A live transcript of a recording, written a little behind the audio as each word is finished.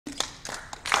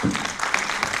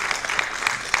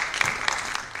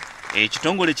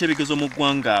Ekitongole ky'ebigezo mu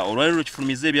ggwanga Olwaleero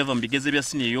kifulumizza ebyava mu bigezo ebya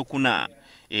siniya ey'okuna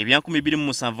ebya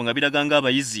 2027 nga biraga nga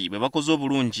abayizi bwe bakoze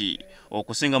obulungi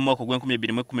okusinga mu mwaka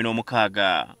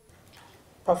gw'2016.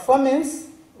 Performance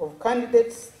of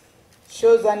candidates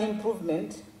shows an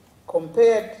improvement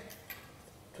compared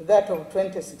to that of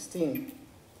 2016,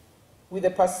 with the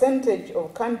percentage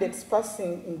of candidates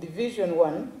passing in Division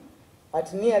 1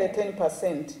 at nearly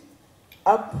 10%,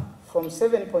 up from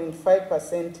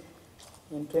 7.5%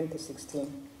 in 2016.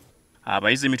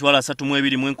 Abayizi emitwalo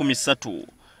 32,113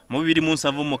 mu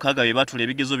 276 be baatula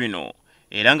ebigezo bino,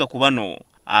 era nga ku bano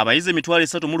abayizi emitwalo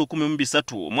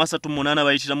 3,138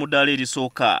 bayitira mu ddala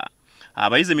erisooka,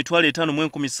 abayizi emitwalo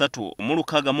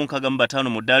 5,136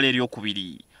 mu ddala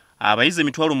eryokubiri, abayizi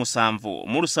emitwalo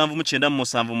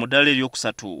 7,797 mu ddala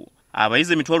eryokusatu,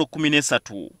 abayizi emitwalo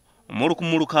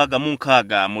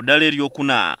 13,166 mu ddala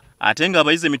eryokuna, ate nga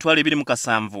abayizi emitwalo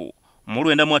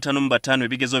 27,955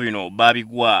 ebigezo bino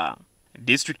babigwa.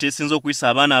 Disitulikiti esinze okuyisa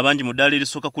abaana abangi mu ddala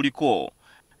erisooka kuliko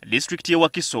disitulikiti y'e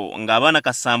Wakiso ng'abaana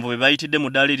 7 be bayitidde mu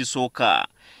ddala erisooka,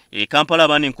 e Kampala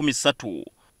abaana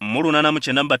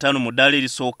 3,895 mu ddala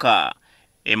erisooka,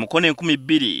 e Mukono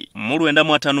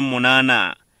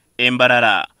 2,958,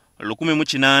 Embarara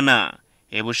 1,008,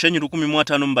 e Bushenyi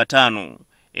 1,055,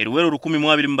 e Luweero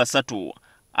 1,023,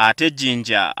 ate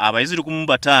Jinja abayizi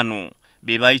 1,500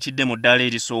 be bayitidde mu ddala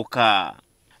erisooka.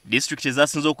 Disitulikiti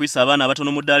ezasinze okuyisa abaana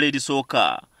abatono mu ddala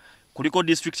erisooka kuliko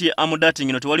disitulikiti y'e Amudaati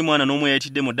ngino tewali mwana n'omu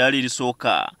yayitidde mu ddala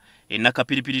erisooka, e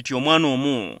Nakapiripiriti omwana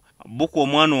omu, Buku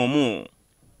omwana omu,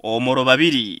 Omoro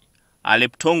 2,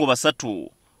 Aleptongo 3,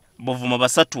 Buvuma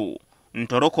 3,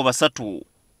 Ntoroko 3,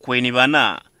 Kweni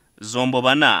 4, Zombo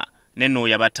 4 ne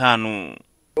Nooya 5.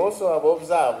 We also have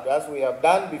observed, as we have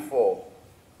done before,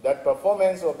 that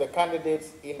performance of the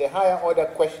candidates in the higher order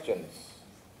questions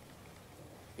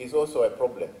is also a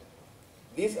problem.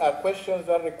 These are questions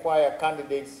that require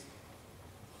candidates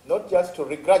not just to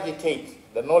regurgitate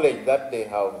the knowledge that they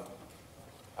have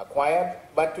acquired,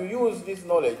 but to use this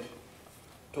knowledge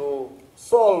to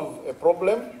solve a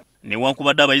problem.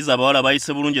 Newankubadde abayizi abawala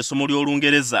bayise bulungi essomo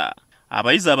ly'Olungereza,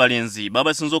 abayizi abalenzi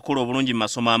babasinze okukola obulungi mu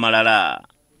masomo amalala.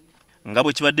 Nga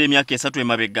bwe kibadde emyaka 3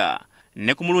 emabega,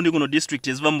 ne ku mulundi guno disitulikiti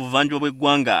eziva mu buvanjuba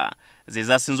bw'eggwanga ze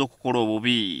zasinze okukola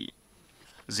obubi.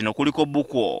 Zino kuliko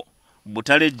Bukwo,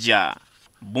 Butalejja,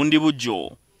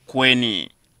 Bundibujjo, Kweni,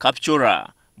 Kapchora,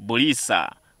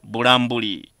 Buliisa,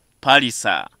 Bulambuli,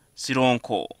 Palisa,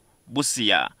 Sironko,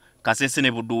 Busia, Kasese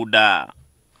ne Buduuda.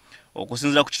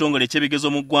 Okusinziira ku kitongole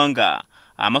ky'ebigezo mu ggwanga,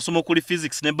 amasomo okuli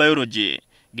physics ne biology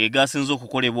ge gasinze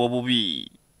okukolebwa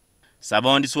obubi.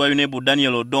 Ssaabawandiisi wa UNEB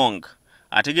Daniel Odong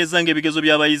ategeeza ng'ebigezo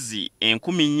by'abayizi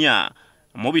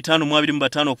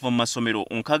 4,525 okuva mu masomero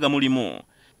 60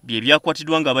 bye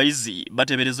byakwatiddwa ng'abayizi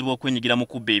bateeberezebwa okwenyigira mu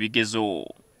kubba ebigezo.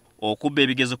 Okubba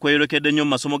ebigezo kweyolekedde nnyo mu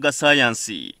masomo ga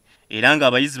saayansi era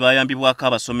ng'abayizi bayambibwako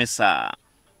abasomesa.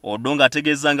 Odonga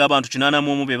ategeeza ng'abantu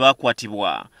 81 be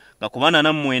baakwatibwa nga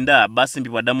 49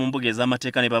 basimbibwa dda mu mbuga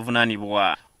ez'amateeka ne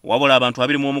bavunaanibwa. Wabula abantu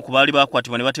 21 ku baali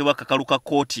baakwatibwa ne bateebwa akakalu ka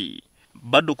kkooti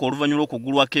badduka oluvannyuma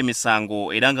lw'okugulwako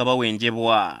emisango era nga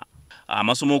bawenjebwa.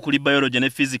 Amasomo okuli biology ne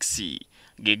physics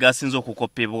ge gasinze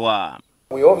okukoppebwa.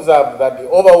 We observed that the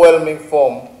overwhelming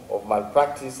form of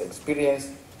malpractice experienced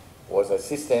was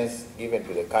assistance given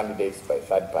to the candidates by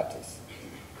third parties.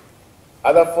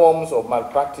 Other forms of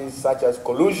malpractice such as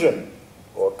collusion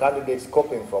or candidates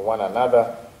copying from one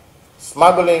another,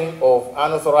 smuggling of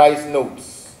unauthorized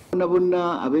notes.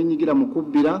 Bonna abenyigira mu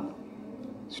kubbira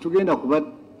situgenda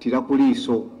kubattira ku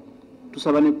liiso.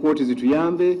 Tusaba ne kkooti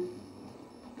zituyambe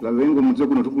tulabe ng'omuze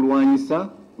guno tugulwanyisa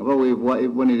nga baweebwa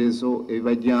ebibonerezo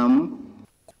ebibajjaamu.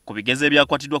 Ku bigezo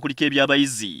ebyakwatiddwa kuliko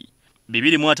eby'abayizi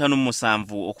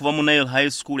 257 okuva mu Nile High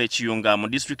School ekiyunga mu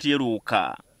disitulikiti y'e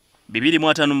Luuka,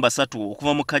 253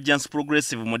 okuva mu Kajjansi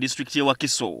Progressive mu disitulikiti y'e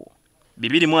Wakiso,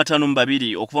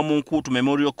 252 okuva mu Nkuutu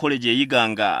Memorial College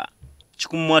ey'Iganga,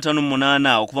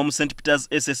 158 okuva mu St. Peter's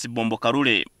SS Bombo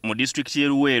Kalule mu disitulikiti y'e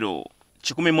Luweero,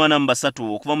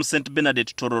 143 okuva mu St.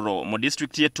 Bernadette Tororo mu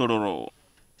disitulikiti y'e Tororo,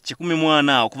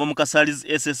 140 okuva mu Kasali's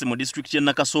SS mu disitulikiti y'e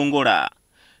Nakasongola,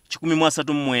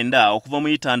 139 okuva mu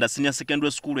Itanda Senior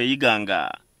Secondary School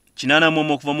ey'Iganga,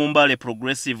 81 okuva mu Mbale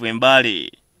Progressive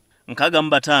Embale,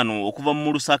 65 okuva mu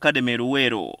Mulusa Academy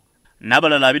Luweero,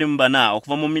 n'abalala 24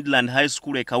 okuva mu Midland High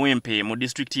School e Kawempe mu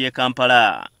disitulikiti y'e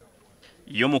Kampala.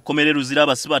 Yo mu kkomera Luzira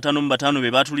abasibe 55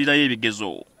 be baatulirayo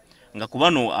ebigezo, nga ku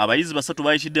bano abayizi 3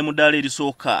 bayitidde mu ddala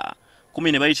erisooka,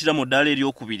 10 ne bayitira mu ddala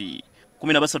eryokubiri,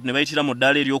 13 ne bayitira mu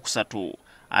ddala eryokusatu,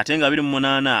 ate nga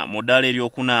 28 mu ddala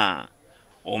eryokuna.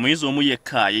 Omuyizi omu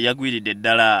yekka ye yagwiridde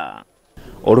ddala.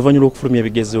 Oluvannyuma lw'okufulumya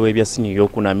ebigezo ebya siniya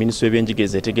ey'okuna, minisitule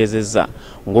y'ebyenjigiriza etegeezezza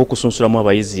ng'okusunsulamu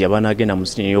abayizi abanagenda mu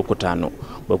siniya ey'okutaano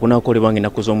bwe kunaakolebwa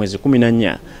ng'ennaku z'omwezi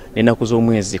 14 n'ennaku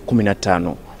z'omwezi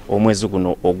 15 omwezi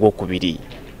guno ogwokubiri.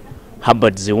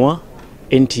 Habad Ziwa,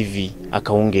 NTV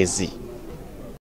Akawungeezi.